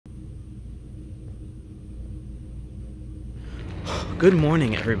Good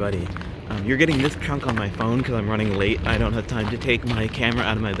morning, everybody. You're getting this chunk on my phone because I'm running late. I don't have time to take my camera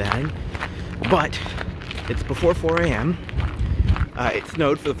out of my bag. But it's before 4 a.m. It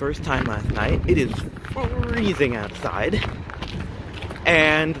snowed for the first time last night. It is freezing outside.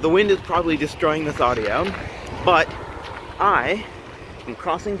 And the wind is probably destroying this audio. But I am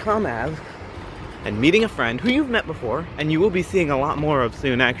crossing Com Ave and meeting a friend who you've met before, and you will be seeing a lot more of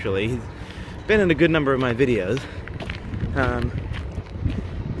soon, actually. He's been in a good number of my videos.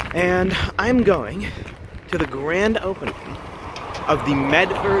 And I'm going to the grand opening of the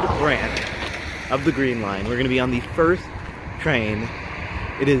Medford branch of the Green Line. We're going to be on the first train.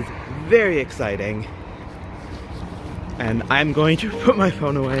 It is very exciting. And I'm going to put my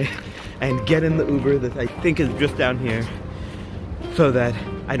phone away and get in the Uber that I think is just down here so that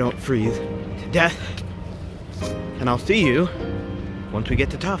I don't freeze to death. And I'll see you once we get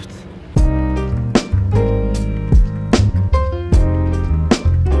to Tufts.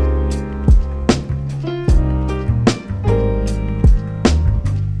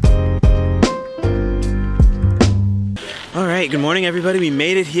 Alright, good morning everybody. We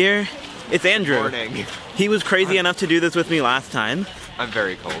made it here. It's Andrew. Good morning. He was crazy enough to do this with me last time. I'm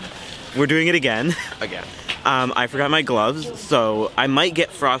very cold. We're doing it again. Again. I forgot my gloves, so I might get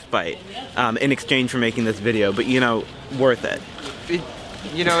frostbite in exchange for making this video, but you know, worth it.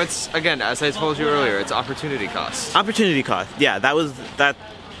 You know, it's, again, as I told you earlier, it's opportunity cost. Opportunity cost. Yeah,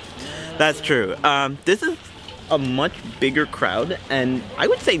 that's true. This is a much bigger crowd, and I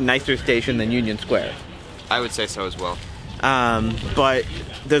would say nicer station than Union Square. I would say so as well. But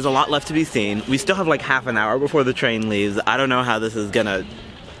there's a lot left to be seen. We still have like half an hour before the train leaves. I don't know how this is gonna...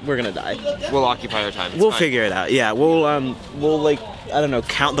 We're gonna die. We'll occupy our time. We'll figure it out. Yeah, we'll like, I don't know,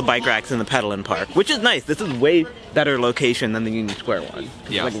 count the bike racks in the pedalin' park, which is nice. This is way better location than the Union Square one.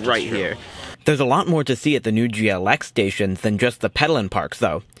 Yeah, like right true. here. There's a lot more to see at the new GLX stations than just the pedalin' parks,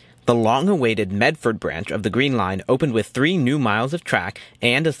 though. The long-awaited Medford branch of the Green Line opened with 3 new miles of track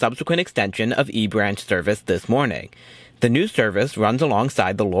and a subsequent extension of E-branch service this morning. The new service runs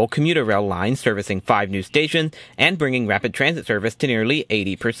alongside the Lowell commuter rail line, servicing 5 new stations and bringing rapid transit service to nearly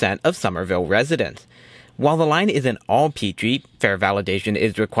 80% of Somerville residents. While the line isn't all peachy, fare validation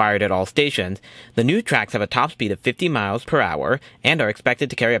is required at all stations, the new tracks have a top speed of 50 miles per hour and are expected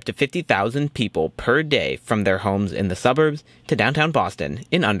to carry up to 50,000 people per day from their homes in the suburbs to downtown Boston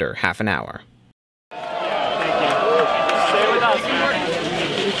in under half an hour. Thank you. Stay with us,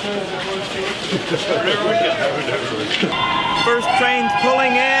 First train's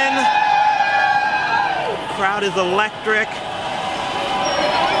pulling in. Crowd is electric.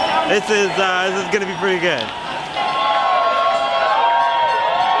 This is gonna be pretty good.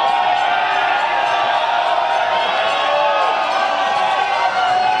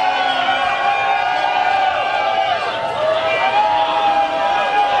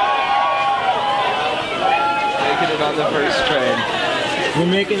 Making it on the first train. We're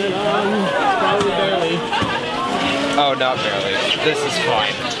making it on, probably barely. Oh, not barely. This is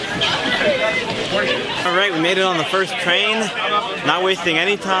fine. Alright, we made it on the first train. Not wasting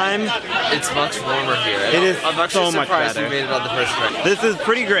any time. It's much warmer here. It is I'm actually so much surprised better. we made it on the first train. This is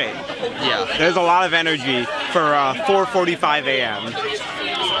pretty great. Yeah. There's a lot of energy for 4:45 a.m.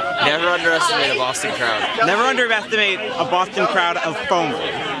 Never underestimate a Boston crowd. Never underestimate a Boston crowd of foamers.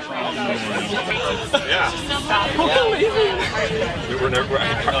 Yeah. We were never.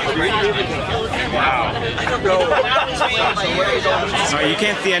 Wow. Alright, you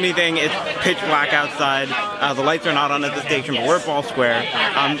can't see anything. It's pitch black outside. The lights are not on at the station, but we're at Ball Square.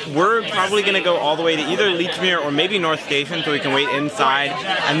 We're probably going to go all the way to either Leechmere or maybe North Station so we can wait inside,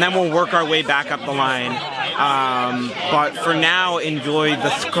 and then we'll work our way back up the line. But for now, enjoy the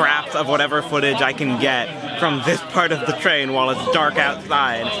scraps of whatever footage I can get from this part of the train while it's dark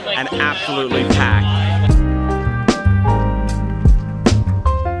outside and absolutely packed.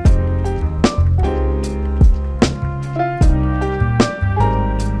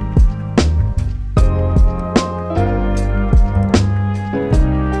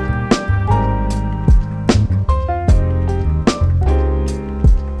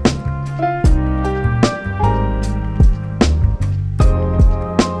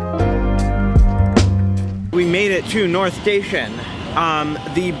 We made it to North Station.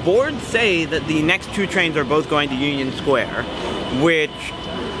 The boards say that the next 2 trains are both going to Union Square, which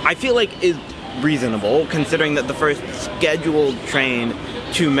I feel like is reasonable considering that the first scheduled train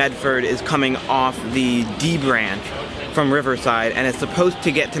to Medford is coming off the D branch from Riverside and is supposed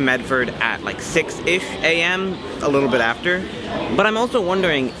to get to Medford at like 6-ish a.m., a little bit after. But I'm also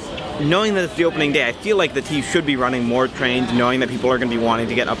wondering, knowing that it's the opening day, I feel like the T should be running more trains, knowing that people are going to be wanting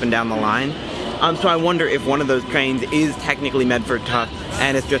to get up and down the line. So I wonder if one of those trains is technically Medford Tufts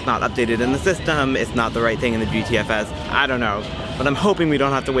and it's just not updated in the system, it's not the right thing in the GTFS, I don't know. But I'm hoping we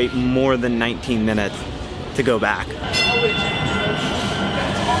don't have to wait more than 19 minutes to go back.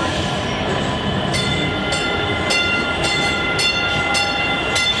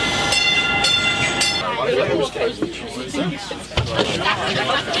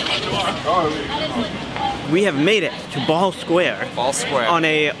 We have made it to Ball Square. Ball Square. On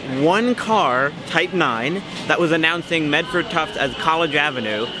a one-car Type 9 that was announcing Medford Tufts as College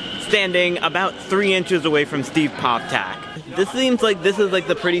Avenue, standing about 3 inches away from Steve Poptak. This seems like this is like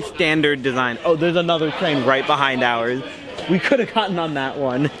the pretty standard design. Oh, there's another train right behind ours. We could have gotten on that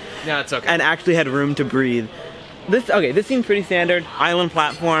one. No, it's okay. And actually had room to breathe. This seems pretty standard. Island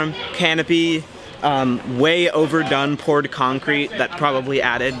platform, canopy, way overdone poured concrete that probably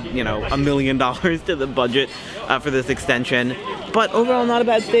added, you know, $1 million to the budget for this extension. But overall, not a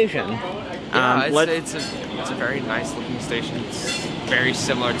bad station. Yeah, it's a very nice looking station. It's very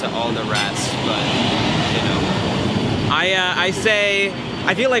similar to all the rest, but you know.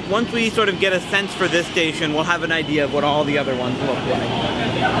 I feel like once we sort of get a sense for this station, we'll have an idea of what all the other ones look like.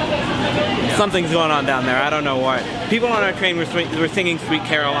 Yeah. Something's going on down there, I don't know what. People on our train were singing Sweet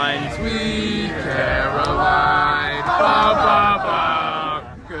Caroline. Sweet Caroline, ba ba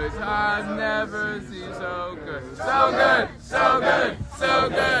ba, 'cause I've never seen so good. So good, so good, so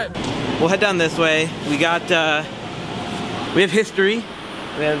good. We'll head down this way. We have history.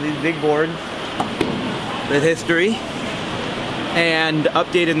 We have these big boards with history and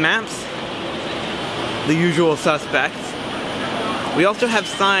updated maps, the usual suspects. We also have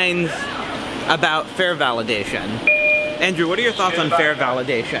signs about fare validation. Andrew, what are your thoughts on fare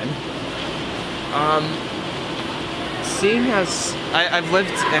validation? Seeing as I've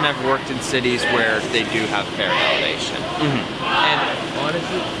lived and I've worked in cities where they do have fare validation, and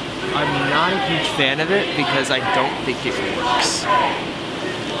honestly, I'm not a huge fan of it because I don't think it works.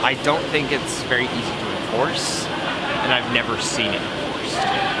 I don't think it's very easy to enforce, and I've never seen it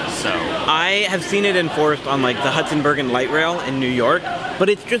enforced. So I have seen it enforced on like the Hudson Bergen Light Rail in New York, but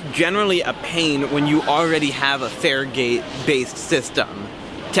it's just generally a pain when you already have a fare gate based system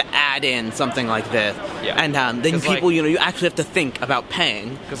to add in something like this. Yeah. And then people, like, you know, you actually have to think about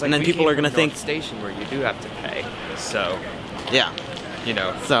paying, like, and then people are going to think station where you do have to pay. So yeah, you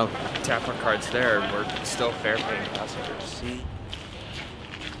know, so tap our cards there, and we're still fare paying passengers.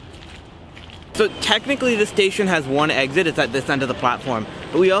 So technically the station has one exit, it's at this end of the platform,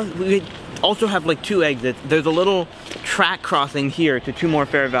 but we also have like 2 exits. There's a little track crossing here to 2 more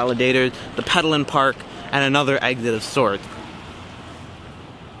fare validators, the pedal and park, and another exit of sorts.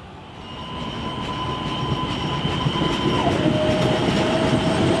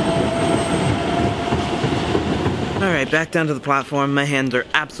 Alright, back down to the platform. My hands are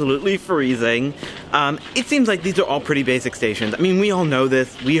absolutely freezing. It seems like these are all pretty basic stations. I mean, we all know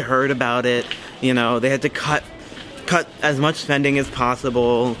this. We heard about it. You know, they had to cut as much spending as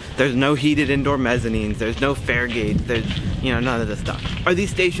possible. There's no heated indoor mezzanines. There's no fare gates. There's, you know, none of this stuff. Are these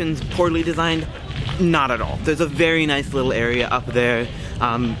stations poorly designed? Not at all. There's a very nice little area up there.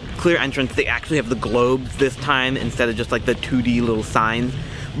 Clear entrance. They actually have the globes this time instead of just like the 2D little signs.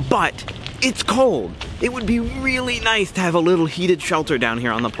 But it's cold. It would be really nice to have a little heated shelter down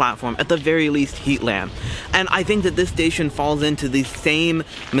here on the platform, at the very least heat lamp. And I think that this station falls into the same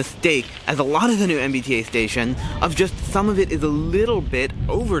mistake as a lot of the new MBTA stations, of just some of it is a little bit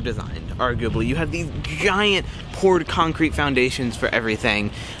over-designed, arguably. You have these giant poured concrete foundations for everything.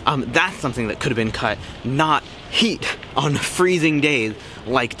 That's something that could have been cut, not heat on freezing days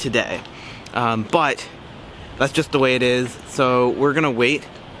like today. But that's just the way it is, so we're gonna wait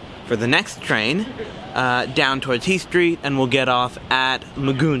for the next train down towards Heath Street, and we'll get off at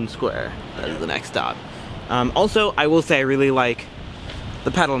Magoon Square. That is the next stop. Also, I will say I really like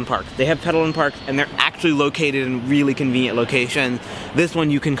the pedal and parks. They have pedal and parks, and they're actually located in really convenient locations. This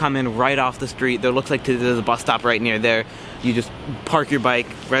one you can come in right off the street. There looks like there's a bus stop right near there. You just park your bike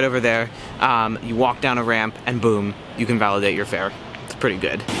right over there. You walk down a ramp, and boom, you can validate your fare. It's pretty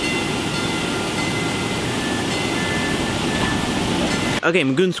good. Okay,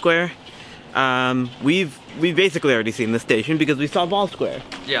 Magoon Square. We've basically already seen this station because we saw Ball Square.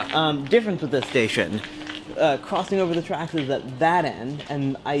 Yeah. Difference with this station. Crossing over the tracks is at that end,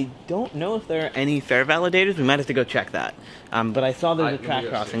 and I don't know if there are any fare validators. We might have to go check that. But I saw there's a track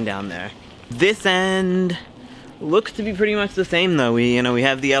crossing down there. This end looks to be pretty much the same though. We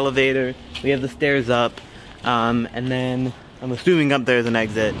have the elevator, we have the stairs up, and then I'm assuming up there is an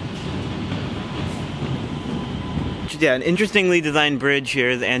exit. Yeah, an interestingly designed bridge here,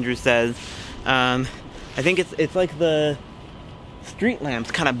 as Andrew says. I think it's like the street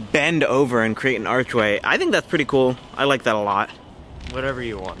lamps kind of bend over and create an archway. I think that's pretty cool. I like that a lot. Whatever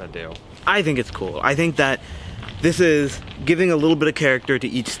you want to do. I think it's cool. I think that this is giving a little bit of character to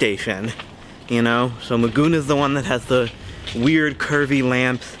each station, you know? So Magoon is the one that has the weird curvy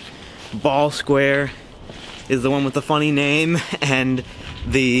lamps. Ball Square is the one with the funny name and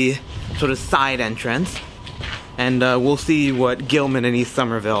the sort of side entrance. And we'll see what Gilman and East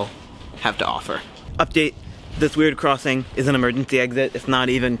Somerville have to offer. Update, this weird crossing is an emergency exit. It's not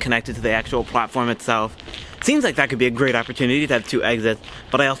even connected to the actual platform itself. Seems like that could be a great opportunity to have 2 exits,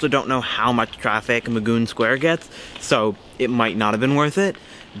 but I also don't know how much traffic Magoon Square gets, so it might not have been worth it.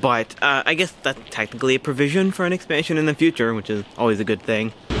 But I guess that's technically a provision for an expansion in the future, which is always a good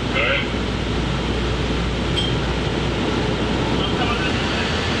thing.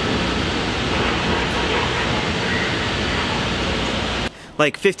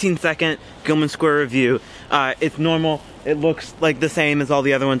 Like 15-second Gilman Square review. It's normal. It looks like the same as all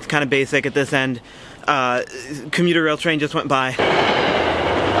the other ones. Kind of basic at this end. Commuter rail train just went by.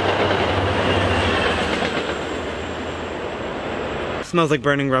 Smells like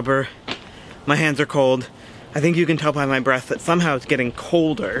burning rubber. My hands are cold. I think you can tell by my breath that somehow it's getting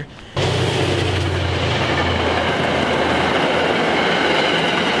colder.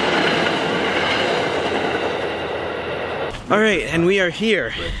 Alright, and we are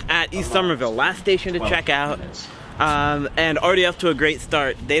here at East Somerville. Last station to check out. And already off to a great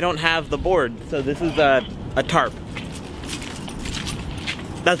start. They don't have the board, so this is a tarp.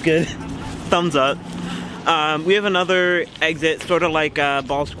 That's good. Thumbs up. We have another exit, sort of like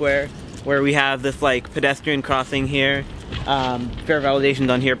Ball Square, where we have this like pedestrian crossing here. Fair validation's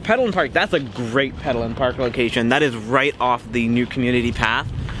on here. Pedal and Park, that's a great Pedal and Park location. That is right off the new community path.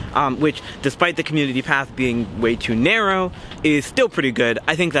 Which, despite the community path being way too narrow, is still pretty good.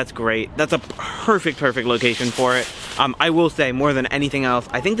 I think that's great. That's a perfect location for it. I will say, more than anything else,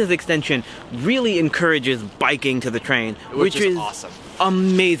 I think this extension really encourages biking to the train, which is awesome.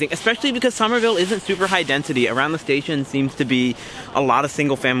 Amazing, especially because Somerville isn't super high density. Around the station seems to be a lot of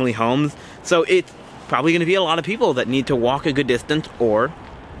single-family homes, so it's probably going to be a lot of people that need to walk a good distance or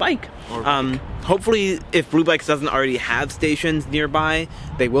bike. Hopefully, if Blue Bikes doesn't already have stations nearby,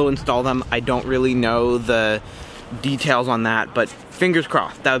 they will install them. I don't really know the details on that, but fingers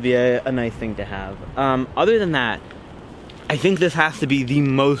crossed. That would be a nice thing to have. Other than that, I think this has to be the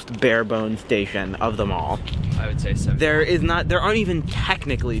most bare-bones station of them all. I would say so. There aren't even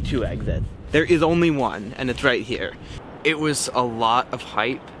technically 2 exits. There is only one, and it's right here. It was a lot of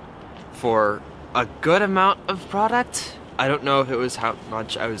hype for a good amount of product. I don't know if it was how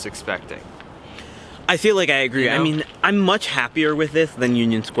much I was expecting. I feel like I agree. You know? I mean, I'm much happier with this than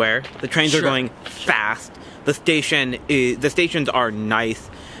Union Square. The trains are going fast. The stations are nice.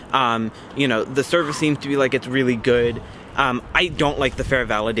 You know, the service seems to be like it's really good. I don't like the fare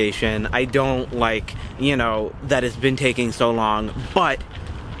validation. I don't like, you know, that it's been taking so long, but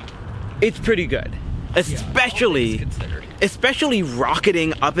it's pretty good. Especially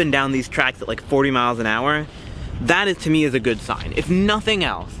rocketing up and down these tracks at like 40 miles an hour. That is, to me, is a good sign. If nothing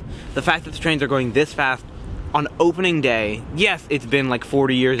else, the fact that the trains are going this fast on opening day, yes, it's been like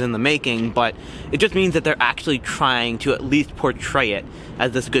 40 years in the making, but it just means that they're actually trying to at least portray it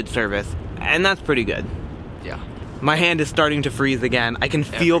as this good service, and that's pretty good. Yeah. My hand is starting to freeze again. I can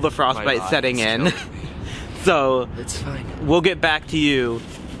feel the frostbite setting in. So, it's fine. We'll get back to you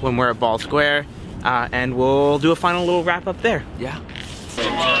when we're at Ball Square, and we'll do a final little wrap up there. Yeah.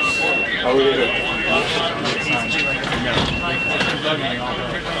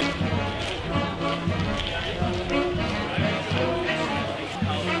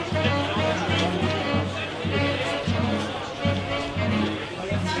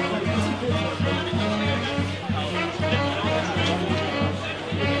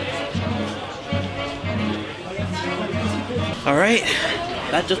 All right,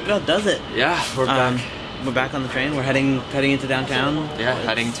 that just about does it. Yeah, we're back. We're back on the train. We're heading into downtown. Yeah,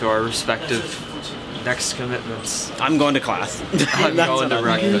 heading to our respective next commitments. I'm going to class. I'm going to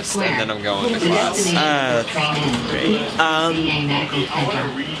breakfast, and then I'm going to class. Great.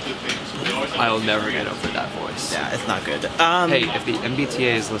 I'll never get over that voice. Yeah, it's not good. Hey, if the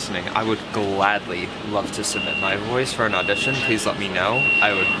MBTA is listening, I would gladly love to submit my voice for an audition. Please let me know.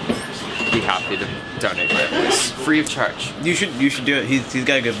 I would be happy to donate my voice, free of charge. You should do it. He's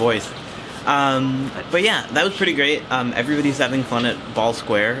got a good voice. But yeah, that was pretty great. Everybody's having fun at Ball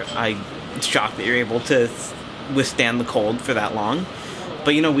Square. I'm shocked that you're able to withstand the cold for that long.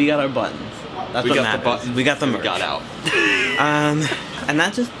 But you know, we got our buttons. That's what matters. The buttons. We got the merch. We got out. And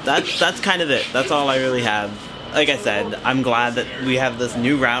that's kind of it. That's all I really have. Like I said, I'm glad that we have this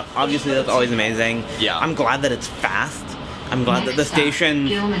new route. Obviously, that's always amazing. Yeah. I'm glad that it's fast. I'm glad that the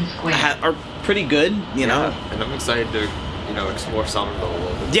station are pretty good, you know. And I'm excited to, explore Somerville a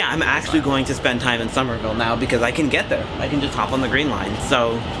little bit. Yeah, I'm actually going to spend time in Somerville now because I can get there. I can just hop on the Green Line.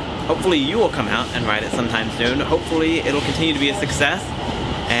 So hopefully you will come out and ride it sometime soon. Hopefully it'll continue to be a success.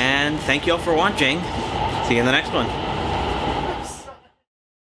 And thank you all for watching. See you in the next one.